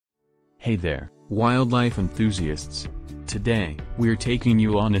Hey there, wildlife enthusiasts. Today, we're taking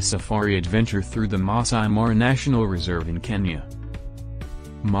you on a safari adventure through the Maasai Mara National Reserve in Kenya.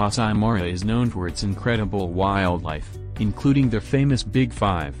 Maasai Mara is known for its incredible wildlife, including the famous Big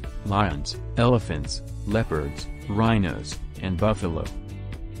Five: lions, elephants, leopards, rhinos, and buffalo.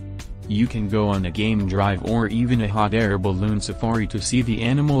 You can go on a game drive or even a hot air balloon safari to see the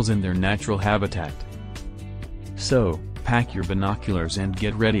animals in their natural habitat. So, pack your binoculars and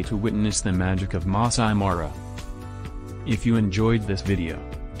get ready to witness the magic of Maasai Mara. If you enjoyed this video,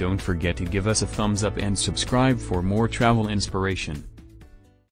 don't forget to give us a thumbs up and subscribe for more travel inspiration.